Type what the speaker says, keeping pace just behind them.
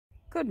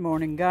Good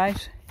morning,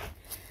 guys.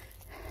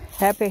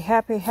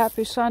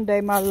 Happy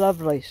Sunday, my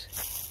lovelies.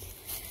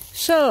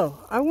 So,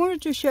 I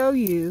wanted to show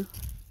you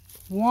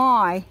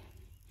why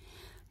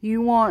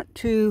you want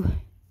to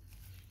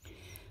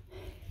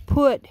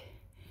put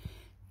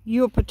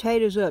your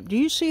potatoes up. Do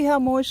you see how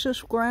moist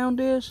this ground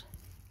is?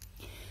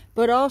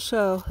 But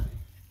also,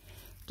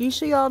 do you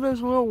see all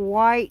those little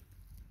white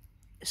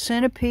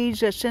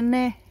centipedes that's in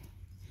there?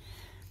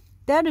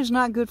 That is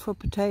not good for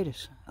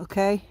potatoes,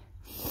 okay?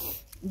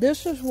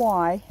 This is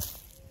why.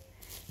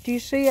 Do you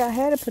see I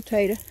had a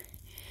potato?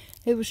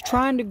 It was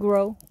trying to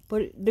grow,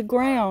 but the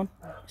ground,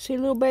 see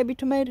little baby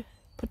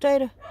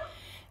potato?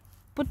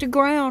 But the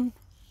ground,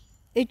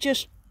 it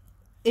just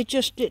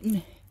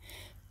didn't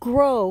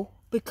grow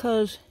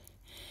because,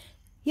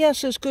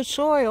 yes, it's good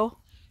soil,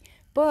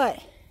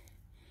 but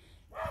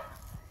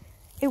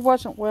it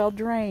wasn't well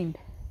drained.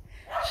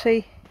 See?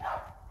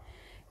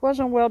 It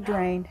wasn't well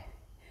drained.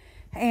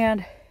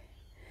 And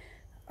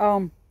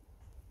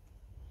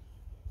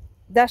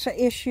that's an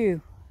issue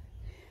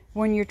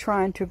when you're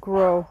trying to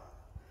grow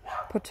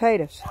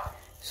potatoes.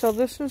 So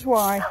this is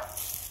why,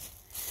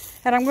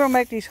 and I'm going to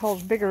make these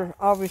holes bigger,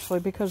 obviously,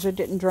 because it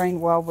didn't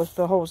drain well with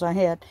the holes I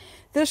had.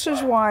 This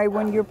is why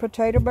when your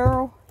potato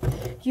barrel,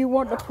 you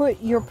want to put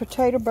your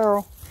potato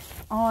barrel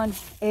on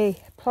a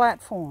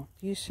platform.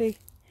 You see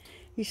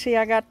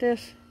I got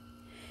this?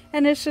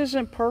 And this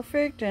isn't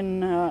perfect,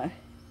 and,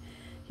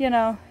 you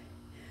know,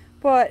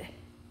 but,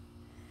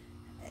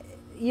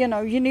 you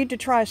know, you need to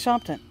try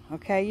something,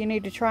 okay? You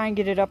need to try and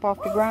get it up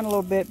off the ground a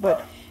little bit.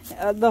 But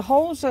the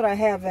holes that I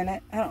have in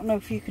it, I don't know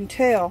if you can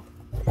tell,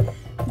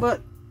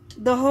 but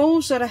the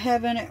holes that I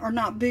have in it are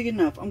not big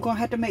enough. I'm going to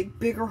have to make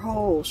bigger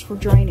holes for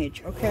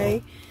drainage,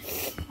 okay?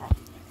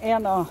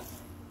 And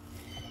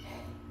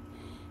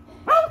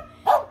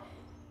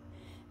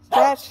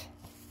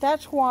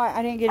that's why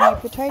I didn't get any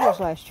potatoes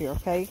last year,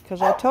 okay?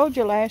 Because I told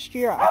you last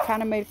year I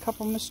kind of made a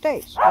couple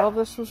mistakes. Well,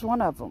 this was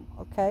one of them,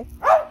 okay?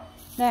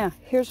 Now,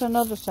 here's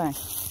another thing.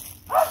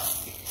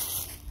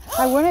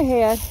 I went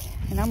ahead,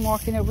 and I'm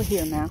walking over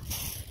here now.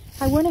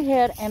 I went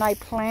ahead and I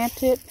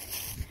planted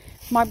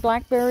my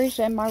blackberries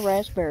and my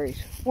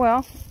raspberries.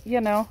 Well,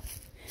 you know,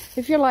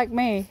 if you're like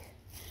me,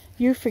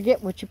 you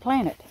forget what you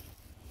planted.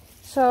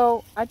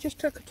 So, I just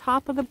took the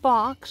top of the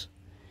box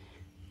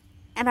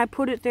and I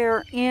put it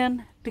there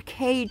in the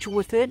cage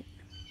with it.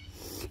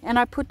 And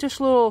I put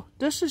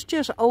this is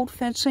just old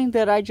fencing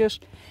that I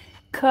just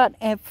cut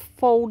and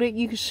folded.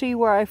 You can see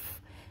where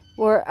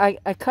I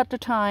cut the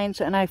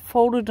tines and I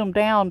folded them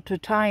down to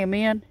tie them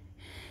in.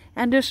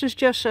 And this is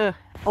just a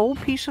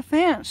old piece of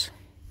fence.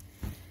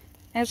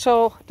 And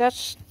so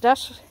that's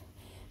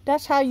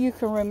how you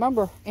can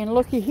remember. And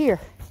looky here.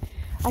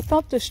 I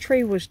thought this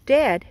tree was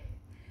dead,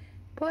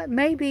 but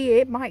maybe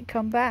it might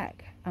come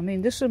back. I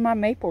mean, this is my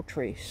maple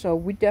tree, so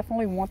we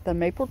definitely want the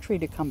maple tree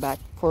to come back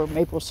for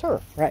maple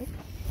syrup, right?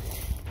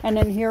 And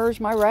then here's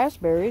my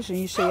raspberries, and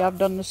you see I've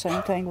done the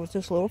same thing with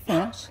this little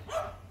fence.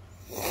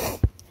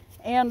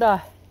 And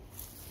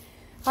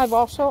I've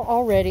also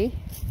already,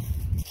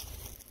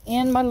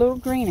 in my little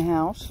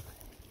greenhouse,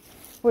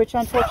 which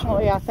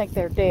unfortunately I think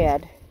they're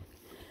dead,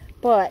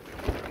 but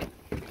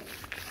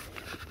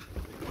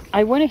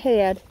I went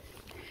ahead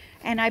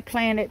and I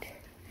planted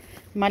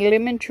my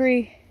lemon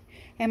tree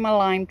and my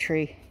lime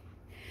tree.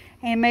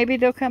 And maybe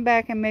they'll come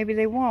back and maybe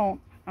they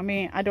won't. I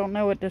mean, I don't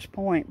know at this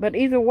point. But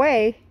either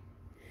way,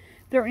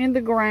 they're in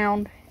the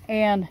ground,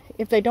 and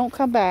if they don't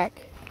come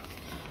back,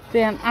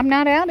 then I'm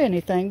not out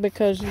anything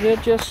because they'll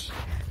just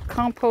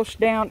compost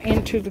down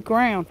into the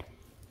ground.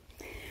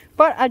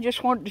 But I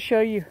just wanted to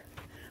show you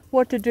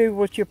what to do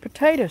with your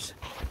potatoes.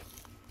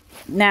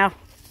 Now,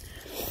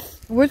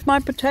 with my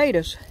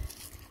potatoes,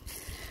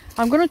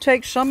 I'm going to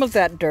take some of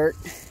that dirt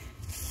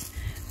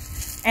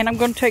and I'm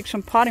going to take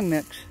some potting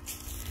mix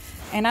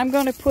and I'm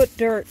going to put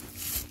dirt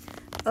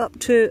up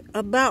to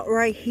about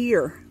right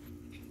here.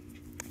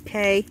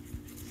 Okay,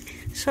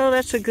 so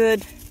that's a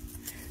good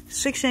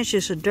 6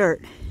 inches of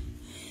dirt.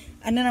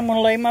 And then I'm going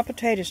to lay my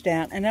potatoes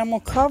down and I'm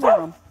going to cover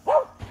them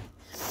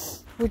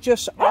with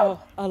just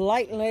a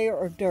light layer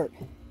of dirt.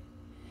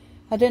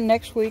 And then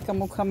next week I'm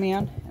going to come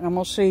in and I'm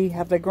going to see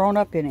have they grown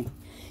up any.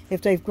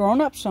 If they've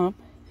grown up some,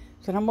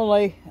 then I'm going to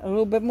lay a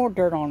little bit more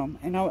dirt on them.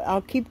 And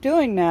I'll keep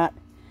doing that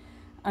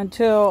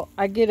until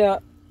I get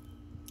up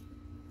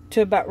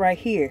to about right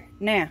here.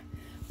 Now,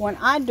 when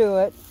I do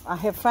it, I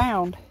have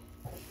found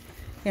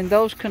in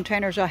those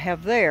containers I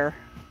have there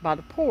by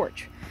the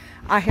porch,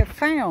 I have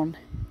found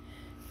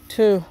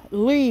to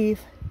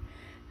leave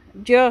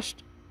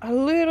just a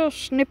little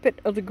snippet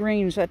of the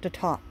greens at the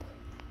top.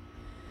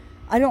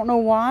 I don't know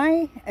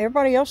why.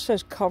 Everybody else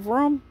says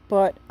cover them,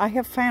 but I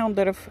have found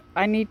that if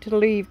I need to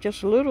leave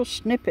just a little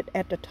snippet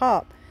at the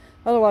top,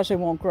 otherwise they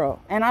won't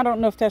grow. And I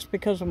don't know if that's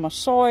because of my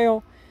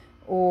soil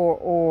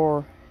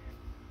or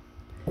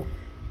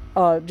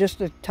just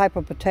the type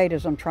of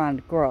potatoes I'm trying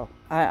to grow.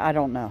 I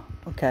don't know,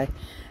 okay?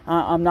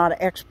 I'm not an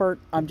expert.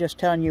 I'm just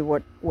telling you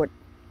what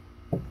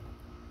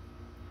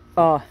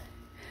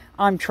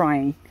I'm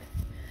trying.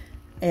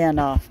 and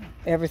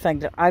everything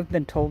that I've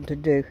been told to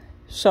do.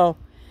 So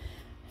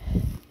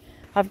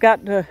I've got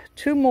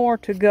 2 more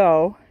to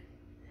go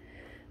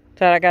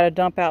that I got to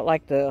dump out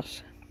like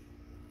this,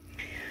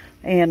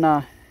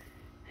 and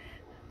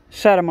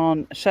set them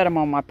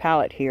on my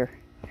pallet here.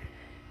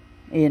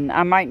 And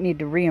I might need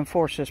to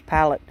reinforce this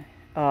pallet.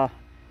 I'll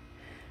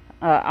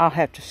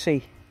have to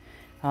see.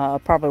 I'll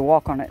probably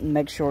walk on it and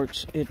make sure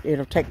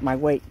it'll take my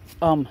weight.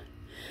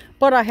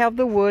 But I have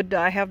the wood.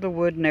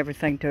 And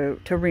everything to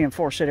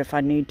reinforce it if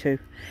I need to.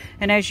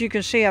 And as you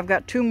can see, I've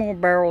got 2 more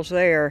barrels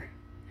there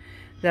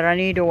that I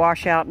need to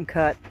wash out and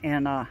cut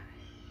and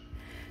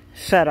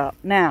set up.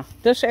 Now,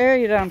 this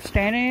area that I'm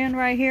standing in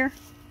right here,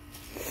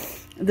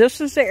 this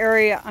is the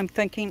area I'm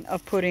thinking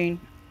of putting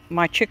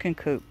my chicken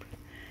coop.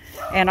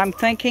 And I'm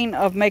thinking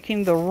of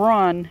making the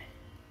run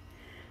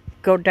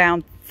go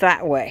down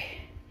that way,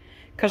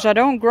 because I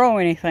don't grow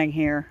anything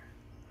here.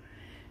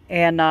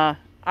 And I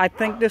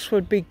think this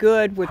would be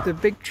good with the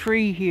big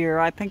tree here.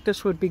 I think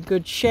this would be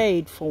good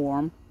shade for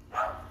them.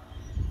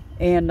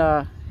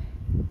 And,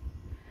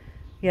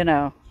 you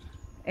know,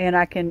 and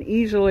I can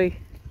easily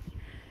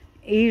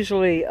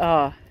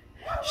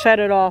set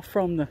it off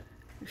from the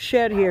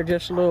shed here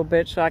just a little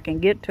bit so I can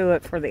get to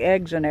it for the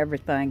eggs and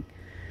everything.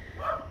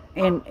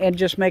 And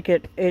just make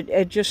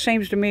it just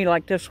seems to me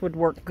like this would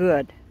work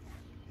good.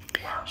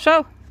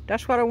 So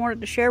that's what I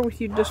wanted to share with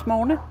you this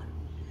morning.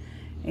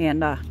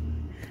 And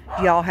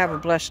y'all have a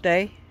blessed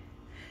day.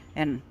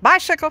 And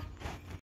bicycle.